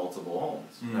on multiple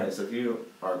homes, right? So if you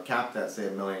are capped at, say,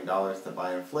 $1 million to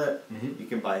buy and flip, you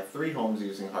can buy 3 homes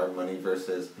using hard money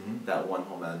versus that one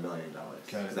home at $1 million.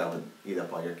 Because that would eat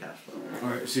up all your cash flow.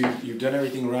 All right, so you've done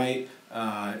everything right.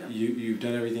 You've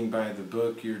done everything by the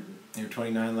book. You're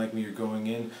 29 like me. You're going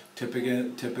in.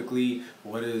 Typically,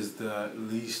 what is the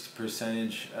least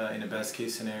percentage in a best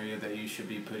case scenario that you should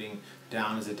be putting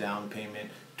down as a down payment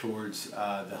towards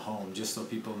the home, just so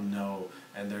people know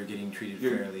and they're getting treated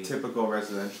fairly? Typical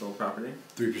residential property?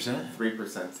 3%?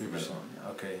 3%.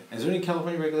 Okay. Is there any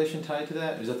California regulation tied to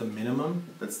that? Is that the minimum?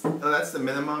 That's the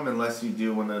minimum, unless you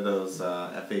do one of those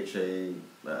FHA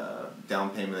down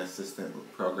payment assistant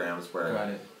programs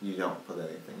where you don't put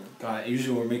anything in. Got it.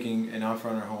 Usually when we're making an offer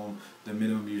on our home, the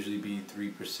minimum usually be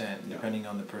 3%, depending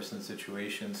on the person's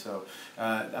situation. So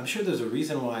I'm sure there's a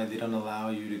reason why they don't allow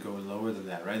you to go lower than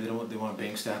that, right? They want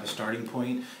banks to have a starting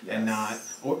point and not,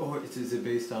 or is it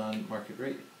based on market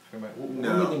rate? No,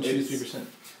 what would they choose 3%?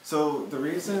 So the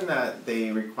reason that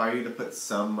they require you to put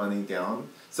some money down,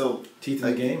 so teeth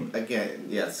in the game.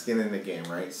 Again, skin in the game,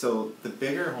 right? So the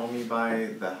bigger home you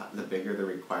buy, the bigger the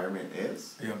requirement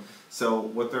is. Yeah. So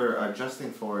what they're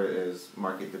adjusting for is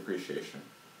market depreciation,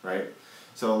 right?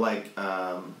 So like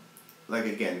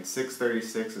again,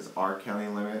 636 is our county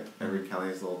limit. Every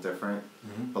county is a little different.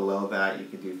 Below that, you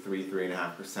could do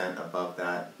 3.5%. Above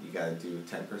that, you got to do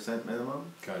 10% minimum.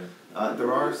 Got it.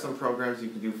 There are some programs you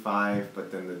can do 5%,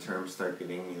 but then the terms start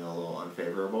getting a little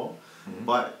unfavorable.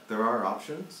 But there are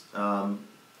options.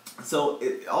 So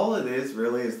all it is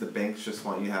really is the banks just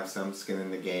want you to have some skin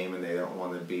in the game, and they don't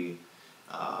want to be,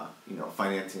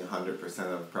 financing 100%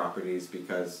 of properties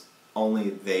because only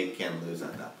they can lose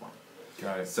at that point.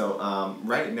 Got it. So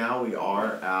right now we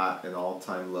are at an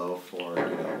all-time low for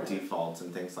defaults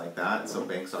and things like that. So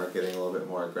banks are getting a little bit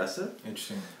more aggressive.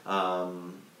 Interesting.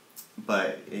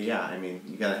 But yeah, I mean,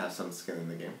 you gotta have some skin in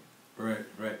the game. Right.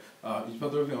 I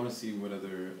want to see what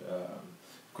other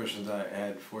questions I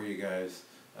had for you guys.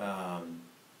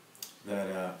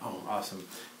 Awesome.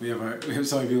 We have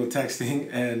so many people texting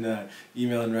and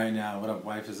emailing right now. What Up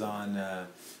Wife is on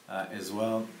as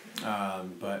well.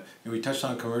 But we touched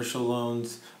on commercial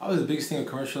loans. The biggest thing with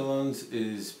commercial loans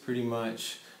is pretty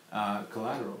much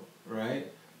collateral, right?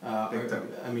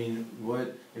 I mean,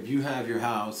 what if you have your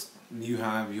house, you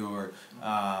have your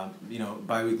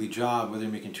biweekly job, whether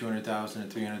you're making $200,000 or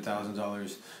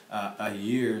 $300,000 a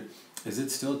year. Is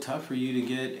it still tough for you to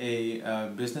get a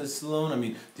business loan? I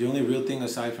mean, the only real thing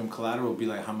aside from collateral would be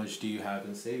like, how much do you have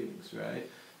in savings, right?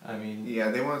 I mean,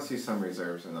 yeah, they want to see some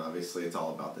reserves, and obviously it's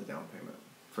all about the down payment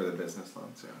for the business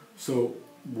loans. Yeah. So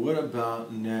what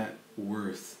about net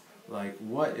worth? Like,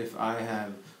 what if I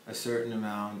have a certain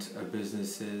amount of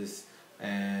businesses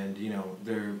and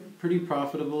they're pretty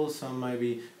profitable, some might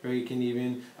be breaking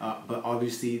even, but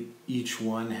obviously each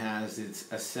one has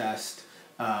its assessed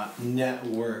net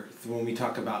worth when we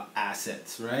talk about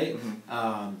assets, right?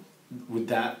 Would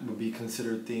be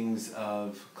considered things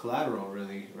of collateral,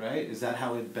 really, right? Is that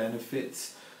how it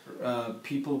benefits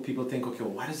people? People think, okay,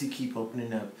 well, why does he keep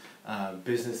opening up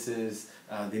businesses?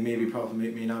 They may be profitable,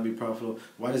 may not be profitable.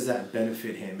 Why does that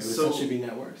benefit him? It would essentially be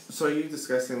net worth. So are you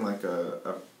discussing like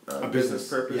a business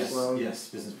purpose loan? Yes,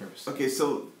 business purpose. Okay,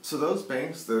 so those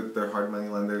banks, they're hard money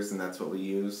lenders, and that's what we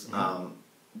use.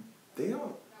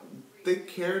 They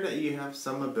care that you have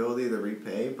some ability to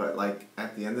repay, but like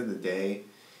at the end of the day,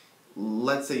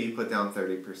 let's say you put down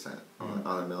 30% on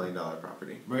 $1 million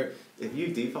property. Right. If you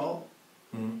default,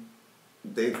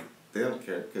 they They don't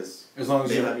care because as long as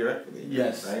they you have your equity.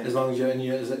 Yes, right? as long as you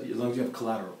have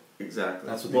collateral. Exactly.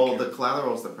 That's what they care. The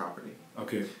collateral is the property.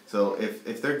 Okay. So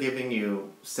if they're giving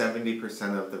you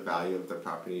 70% of the value of the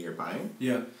property you're buying,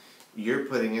 yeah, you're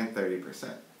putting in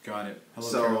 30%. Got it. Hello,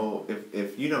 so Carol.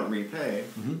 if you don't repay,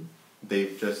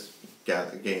 they've just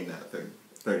gained that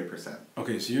 30%.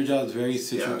 Okay, so your job is very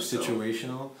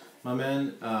situational, my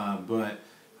man. But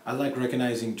I like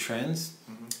recognizing trends,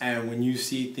 and when you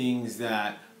see things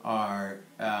that are,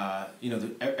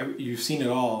 you've seen it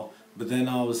all, but then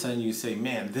all of a sudden you say,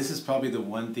 man, this is probably the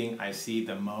one thing I see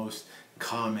the most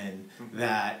common,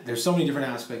 that there's so many different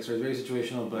aspects, or it's very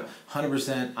situational, but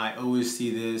 100% I always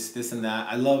see this and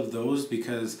that. I love those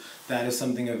because that is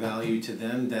something of value to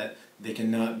them, that they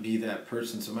cannot be that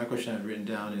person. So my question I've written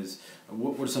down is,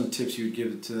 what are some tips you would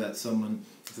give to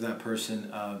that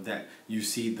person that you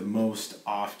see the most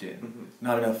often?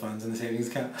 Not enough funds in the savings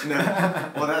account. No,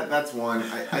 well that's one.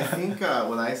 I think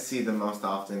what I see the most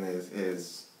often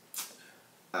is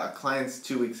clients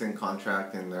 2 weeks in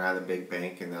contract and they're at a big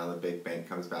bank, and now the big bank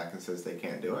comes back and says they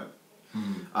can't do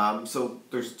it. So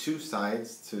there's two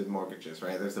sides to mortgages,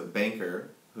 right? There's a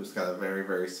banker who's got a very,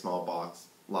 very small box,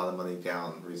 a lot of money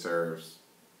down, reserves,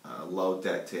 low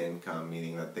debt to income,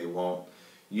 meaning that they won't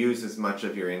use as much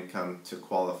of your income to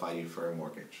qualify you for a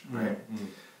mortgage, right?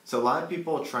 So a lot of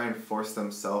people try and force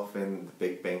themselves in the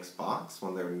big bank's box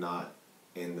when they're not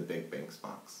in the big bank's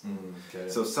box.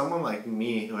 So someone like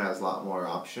me who has a lot more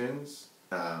options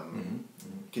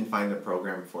can find a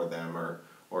program for them,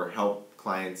 or help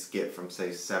clients get from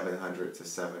say 700 to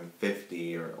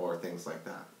 750 or things like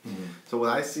that. So what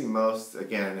I see most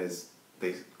again is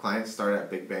clients start at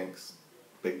big banks.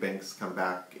 Big banks come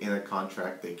back in a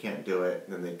contract, they can't do it,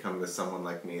 and then they come to someone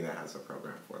like me that has a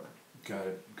program for them.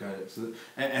 Got it. So,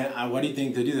 and what do you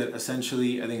think to do that?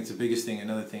 Essentially, I think it's the biggest thing.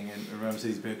 Another thing, and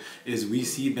Ramsey's big, is we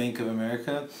see Bank of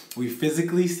America. We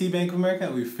physically see Bank of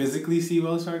America. We physically see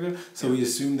Wells Fargo. So we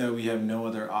assume that we have no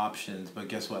other options. But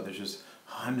guess what? There's just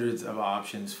hundreds of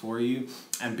options for you,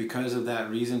 and because of that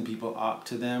reason, people opt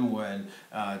to them. When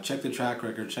check the track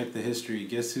record, check the history.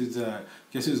 Guess who's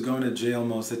going to jail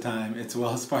most of the time? It's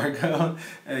Wells Fargo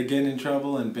getting in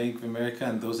trouble, and Bank of America,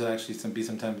 and those that actually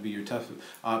sometimes be your tough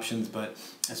options. But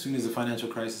as soon as a financial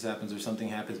crisis happens or something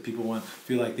happens, people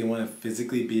feel like they want to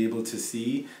physically be able to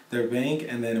see their bank,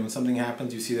 and then when something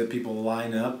happens, you see that people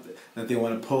line up, that they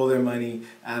want to pull their money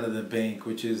out of the bank,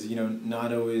 which is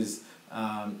not always.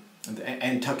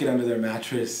 And tuck it under their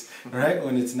mattress, right?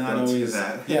 When it's not don't always... do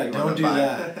that. Don't do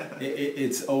that.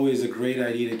 It's always a great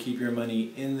idea to keep your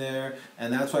money in there,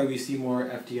 and that's why we see more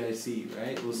FDIC,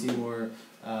 right? We'll see more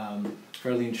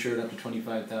fairly insured up to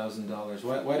 $25,000.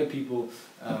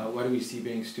 Why do we see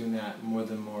banks doing that more?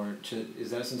 Is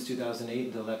that since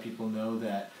 2008 to let people know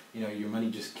that your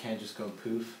money just can't just go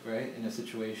poof, right? In a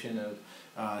situation of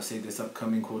say this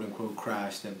upcoming quote unquote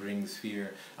crash that brings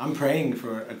fear. I'm praying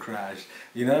for a crash.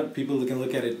 People can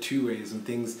look at it two ways. When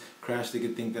things crash, they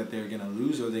could think that they're gonna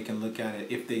lose, or they can look at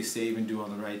it, if they save and do all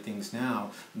the right things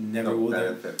now, never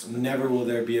will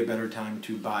there be a better time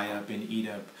to buy up and eat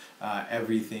up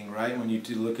everything, right? When you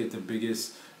do look at the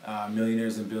biggest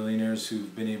millionaires and billionaires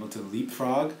who've been able to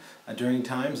leapfrog during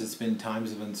times, it's been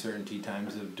times of uncertainty,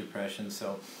 times of depression.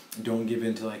 So don't give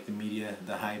in to the media,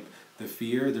 the hype, the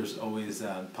fear. There's always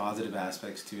positive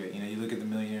aspects to it. You look at the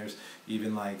millionaires,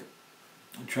 even like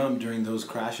Trump, during those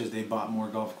crashes, they bought more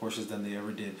golf courses than they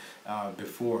ever did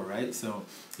before, right? So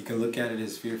you can look at it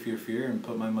as fear, and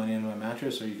put my money under my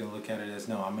mattress, or you can look at it as,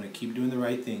 no, I'm going to keep doing the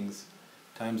right things.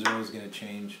 Times are always going to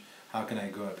change. How can I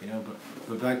go up,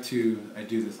 But back to, I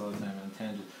do this all the time on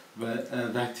tangent, but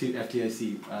back to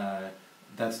FDIC,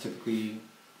 that's typically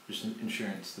just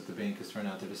insurance that the bank has thrown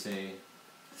out there to say,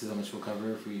 this is how much we'll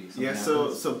cover if we...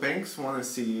 So banks want to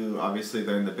see you, obviously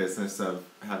they're in the business of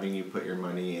having you put your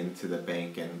money into the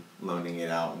bank and loaning it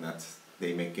out, and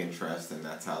they make interest, and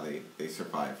that's how they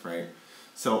survive, right?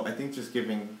 So I think just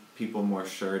giving people more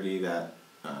surety that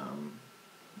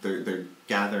they're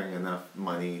gathering enough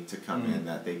money to come in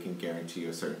that they can guarantee you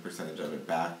a certain percentage of it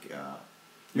back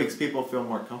makes people feel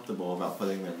more comfortable about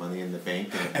putting their money in the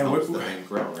bank, and it helps the bank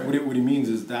grow, right? What he means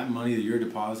is that money that you're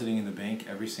depositing in the bank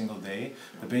every single day,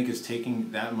 the bank is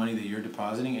taking that money that you're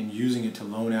depositing and using it to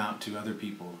loan out to other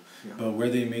people. Yeah. But where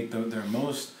they make their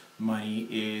most money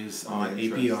is on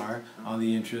APR, on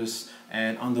the interest,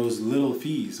 and on those little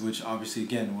fees, which obviously,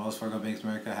 again, Wells Fargo, Bank of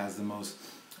America has the most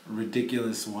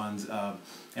ridiculous ones of,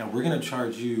 and we're going to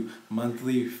charge you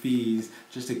monthly fees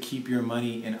just to keep your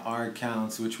money in our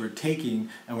accounts, which we're taking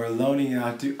and we're loaning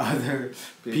out to other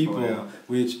people,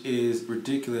 which is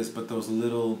ridiculous. But those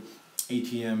little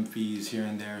ATM fees here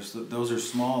and there. So those are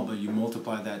small, but you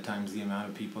multiply that times the amount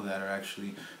of people that are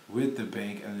actually with the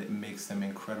bank, and it makes them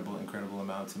incredible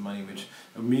amounts of money, which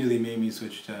immediately made me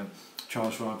switch to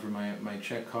Charles Schwab for my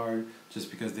check card,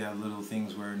 just because they have little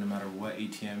things where no matter what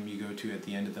ATM you go to at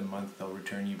the end of the month, they'll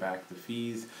return you back the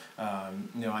fees.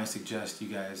 I suggest you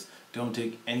guys don't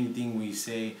take anything we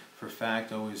say for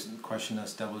fact. Always question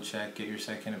us, double check, get your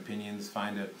second opinions,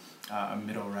 find a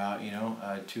middle route,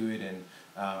 to it. And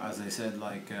as I said,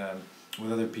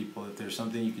 with other people, if there's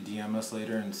something, you could DM us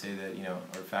later and say that,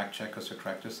 or fact check us or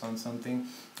correct us on something.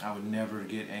 I would never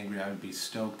get angry. I would be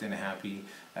stoked and happy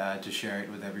to share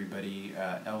it with everybody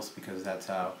else, because that's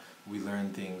how we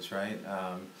learn things, right?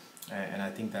 And I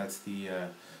think that's the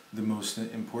most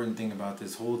important thing about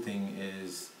this whole thing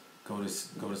is go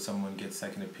to someone, get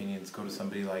second opinions, go to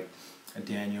somebody like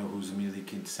Daniel, who's immediately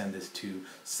can send this to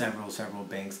several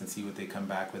banks and see what they come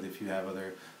back with if you have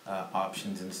other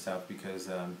options and stuff, because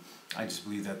I just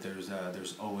believe that there's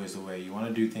always a way. You want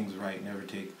to do things right, never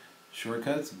take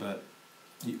shortcuts, but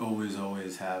you always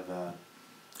have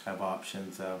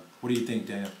options. What do you think,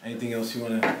 Daniel? Anything else you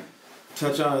want to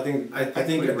touch on? I think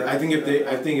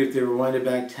if they rewind it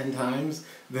back 10 times,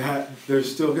 that there's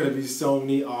still going to be so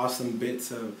many awesome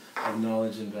bits of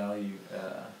knowledge and value.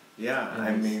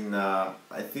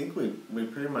 I think we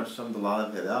pretty much summed a lot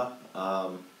of it up.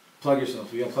 Plug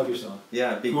yourself. You gotta plug yourself.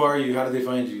 Yeah. Who are you? How do they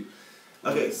find you?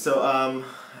 Okay, so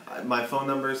my phone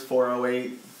number is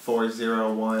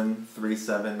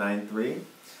 408-401-3793.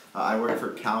 I work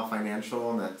for Cal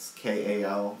Financial, and that's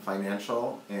KAL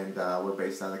Financial, and we're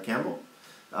based out of Campbell.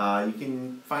 You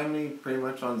can find me pretty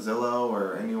much on Zillow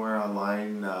or anywhere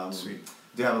online. Sweet.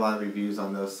 Do have a lot of reviews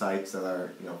on those sites that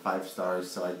are 5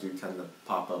 stars, so I do tend to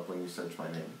pop up when you search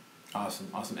my name. Awesome.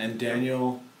 And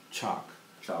Daniel Chalk.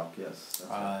 Chalk, yes. That's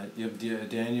right. You have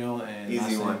Daniel and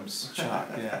easy ones. Chalk.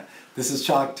 Yeah. This is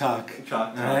Chalk Talk.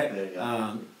 Chalk Talk. Right? There you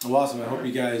go. Well, awesome. I hope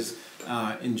you guys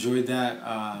enjoyed that.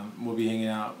 We'll be hanging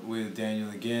out with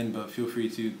Daniel again, but feel free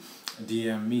to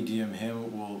DM me, DM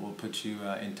him. We'll put you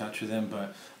in touch with him.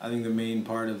 But I think the main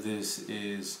part of this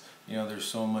is, there's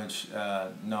so much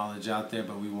knowledge out there,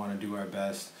 but we want to do our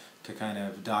best to kind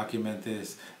of document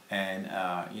this. And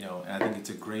and I think it's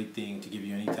a great thing to give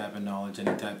you any type of knowledge,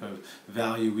 any type of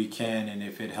value we can. And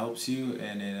if it helps you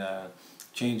and it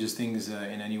changes things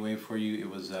in any way for you, it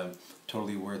was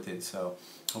totally worth it. So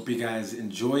hope you guys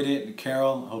enjoyed it.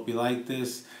 Carol, hope you liked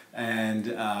this.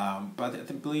 And but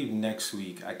I believe next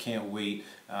week, I can't wait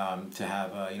to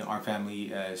have our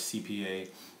family CPA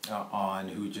on,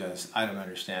 who I don't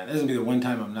understand. This is gonna be the one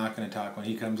time I'm not gonna talk when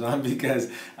he comes on, because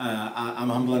I'm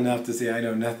humble enough to say I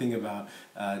know nothing about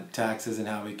taxes and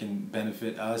how it can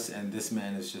benefit us. And this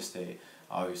man is just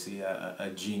obviously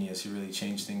a genius. He really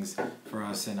changed things for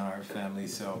us and our family.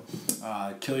 So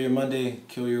kill your Monday,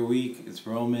 kill your week. It's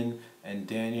Roman and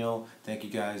Daniel. Thank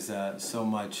you guys so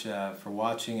much for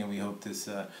watching, and we hope this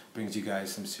brings you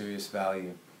guys some serious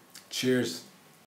value. Cheers.